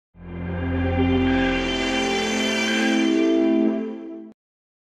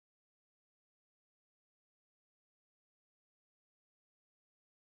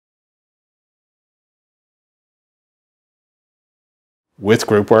With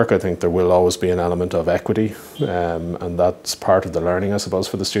group work, I think there will always be an element of equity, and that's part of the learning, I suppose,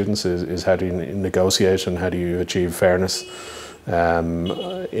 for the students is how do you negotiate and how do you achieve fairness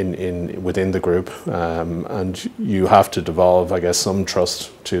within the group, and you have to devolve, I guess, some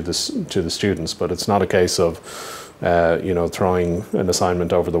trust to the students, but it's not a case of throwing an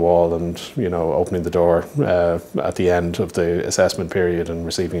assignment over the wall and opening the door at the end of the assessment period and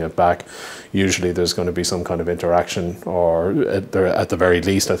receiving it back. Usually there's going to be some kind of interaction, or at the very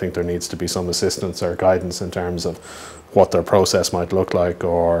least I think there needs to be some assistance or guidance in terms of what their process might look like,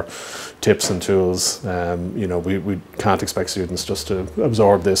 or tips and tools. We can't expect students just to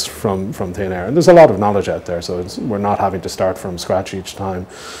absorb this from thin air, and there's a lot of knowledge out there, so we're not having to start from scratch each time,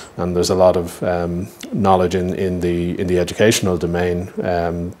 and there's a lot of knowledge in the educational domain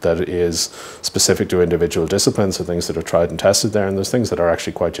that is specific to individual disciplines, so things that are tried and tested there, and there's things that are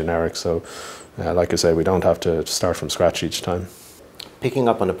actually quite generic, so like I say, we don't have to start from scratch each time. Picking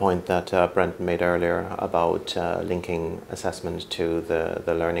up on the point that Brendan made earlier about linking assessment to the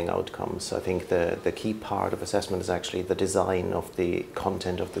learning outcomes, I think the key part of assessment is actually the design of the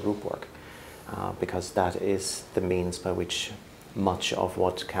content of the group work, because that is the means by which much of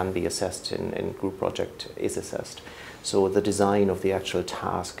what can be assessed in group project is assessed. So the design of the actual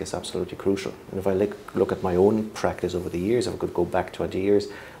task is absolutely crucial. And if I look at my own practice over the years, if I could go back 20 years,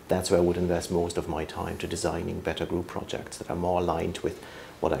 that's where I would invest most of my time, to designing better group projects that are more aligned with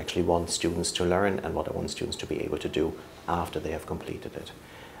what I actually want students to learn and what I want students to be able to do after they have completed it.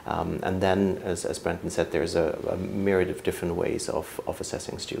 And then, as Brendan said, there's a myriad of different ways of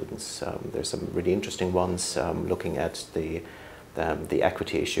assessing students. There's some really interesting ones looking at the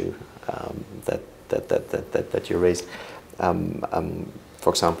equity issue that you raised. For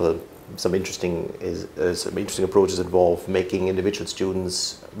example, some interesting approaches involve making individual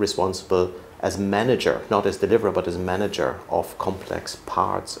students responsible as manager, not as deliverer, but as manager of complex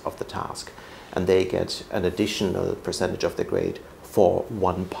parts of the task, and they get an additional percentage of the grade for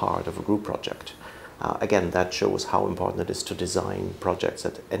one part of a group project. Again, that shows how important it is to design projects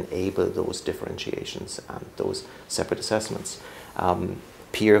that enable those differentiations and those separate assessments.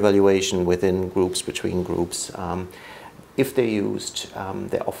 Peer evaluation within groups, between groups, if they're used,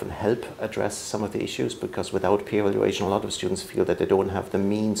 they often help address some of the issues, because without peer evaluation, a lot of students feel that they don't have the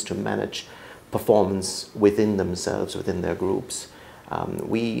means to manage performance within themselves, within their groups.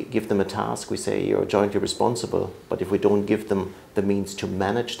 We give them a task, we say you're jointly responsible, but if we don't give them the means to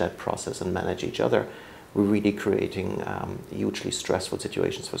manage that process and manage each other, we're really creating hugely stressful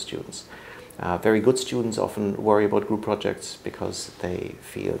situations for students. Very good students often worry about group projects because they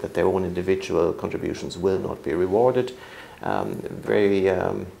feel that their own individual contributions will not be rewarded. Very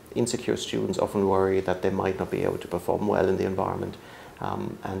insecure students often worry that they might not be able to perform well in the environment,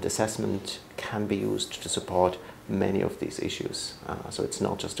 and assessment can be used to support many of these issues. So it's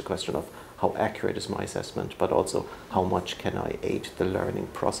not just a question of how accurate is my assessment, but also how much can I aid the learning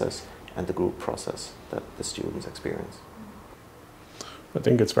process and the group process that the students experience. I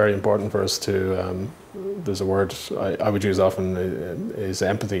think it's very important for us to, there's a word I would use often, is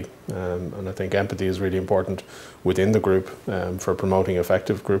empathy, and I think empathy is really important within the group for promoting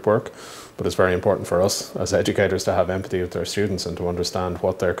effective group work, but it's very important for us as educators to have empathy with our students and to understand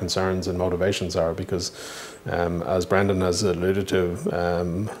what their concerns and motivations are, because as Brendan has alluded to,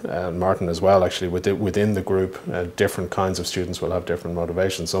 and Martin as well, actually within the group, different kinds of students will have different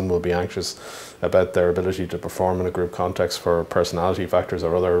motivations. Some will be anxious about their ability to perform in a group context for personality factors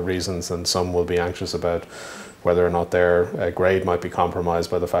or other reasons, and some will be anxious about whether or not their grade might be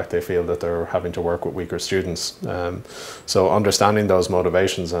compromised by the fact they feel that they're having to work with weaker students. So understanding those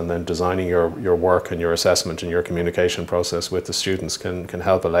motivations and then designing your work and your assessment and your communication process with the students can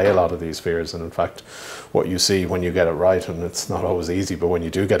help allay a lot of these fears. And in fact, what you see when you get it right, and it's not always easy, but when you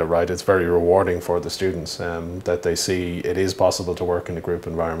do get it right, it's very rewarding for the students, that they see it is possible to work in a group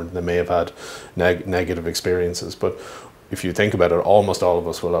environment. They may have had negative experiences, but if you think about it, almost all of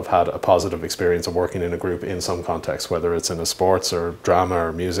us will have had a positive experience of working in a group in some context, whether it's in a sports or drama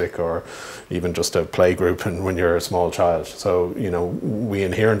or music or even just a play group and when you're a small child. So, you know, we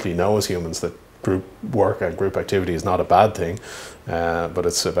inherently know as humans that group work and group activity is not a bad thing, but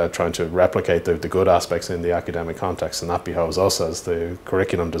it's about trying to replicate the good aspects in the academic context, and that behoves us as the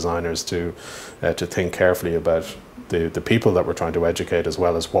curriculum designers to think carefully about the people that we're trying to educate as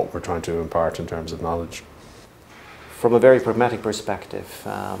well as what we're trying to impart in terms of knowledge. From a very pragmatic perspective,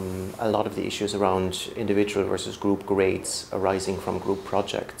 a lot of the issues around individual versus group grades arising from group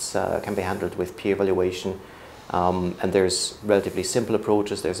projects can be handled with peer evaluation, and there's relatively simple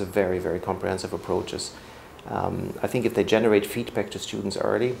approaches, there's a very, very comprehensive approaches. I think if they generate feedback to students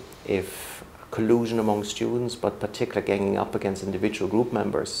early, if collusion among students, but particular ganging up against individual group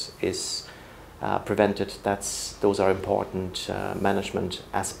members is prevented. Those are important management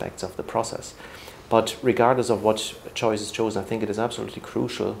aspects of the process. But regardless of what choice is chosen, I think it is absolutely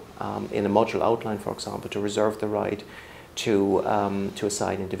crucial in a module outline, for example, to reserve the right to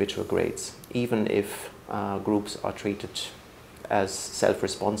assign individual grades, even if groups are treated as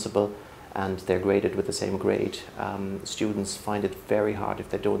self-responsible and they're graded with the same grade. Students find it very hard if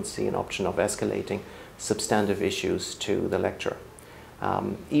they don't see an option of escalating substantive issues to the lecturer.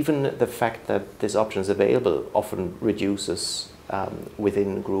 Even the fact that this option is available often reduces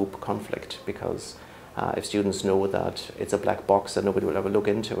within group conflict, because if students know that it's a black box and nobody will ever look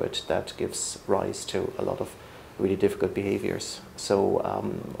into it, that gives rise to a lot of really difficult behaviors. So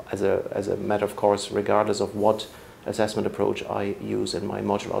as a matter of course, regardless of what assessment approach I use in my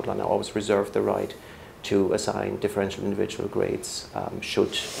module outline, I always reserve the right to assign differential individual grades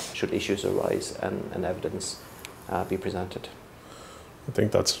should issues arise and evidence be presented. I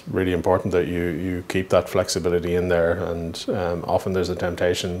think that's really important that you keep that flexibility in there, and often there's a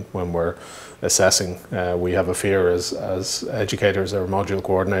temptation when we're assessing. We have a fear as educators or module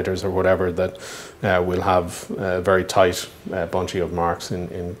coordinators or whatever that we'll have a very tight bunchy of marks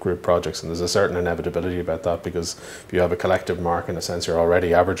in group projects, and there's a certain inevitability about that, because if you have a collective mark, in a sense you're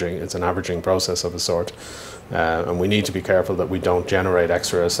already averaging. It's an averaging process of a sort, and we need to be careful that we don't generate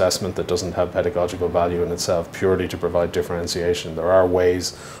extra assessment that doesn't have pedagogical value in itself purely to provide differentiation. There are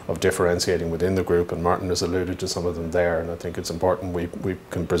ways of differentiating within the group, and Martin has alluded to some of them there, and I think it's important we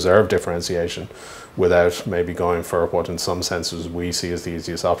can preserve differentiation without maybe going for what in some senses we see as the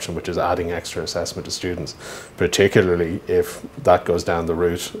easiest option, which is adding extra assessment to students, particularly if that goes down the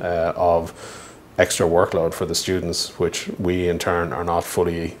route of extra workload for the students, which we in turn are not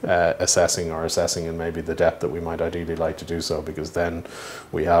fully assessing in maybe the depth that we might ideally like to do so, because then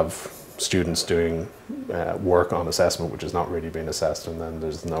we have students doing work on assessment which is not really being assessed, and then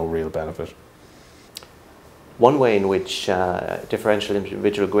there's no real benefit. One way in which differential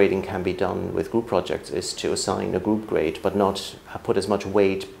individual grading can be done with group projects is to assign a group grade, but not put as much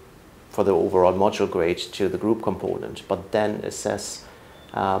weight for the overall module grade to the group component, but then assess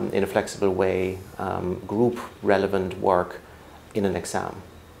in a flexible way group relevant work in an exam.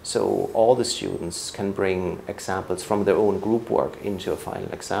 So all the students can bring examples from their own group work into a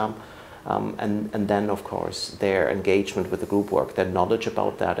final exam. And then, of course, their engagement with the group work, their knowledge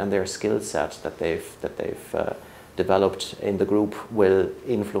about that, and their skill set that they've developed in the group will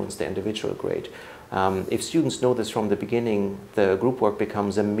influence the individual grade. If students know this from the beginning, the group work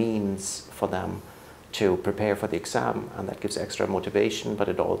becomes a means for them to prepare for the exam, and that gives extra motivation, but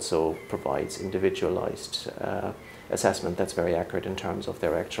it also provides individualized assessment that's very accurate in terms of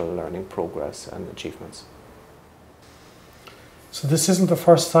their actual learning progress and achievements. So this isn't the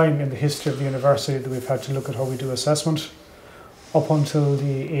first time in the history of the university that we've had to look at how we do assessment. Up until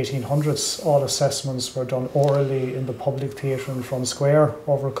the 1800s, all assessments were done orally in the public theatre in Front Square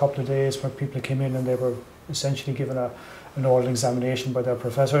over a couple of days, where people came in and they were essentially given an oral examination by their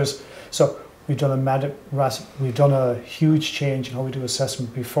professors. So we've done a huge change in how we do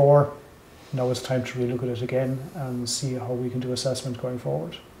assessment before. Now it's time to relook at it again and see how we can do assessment going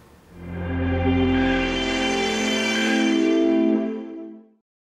forward.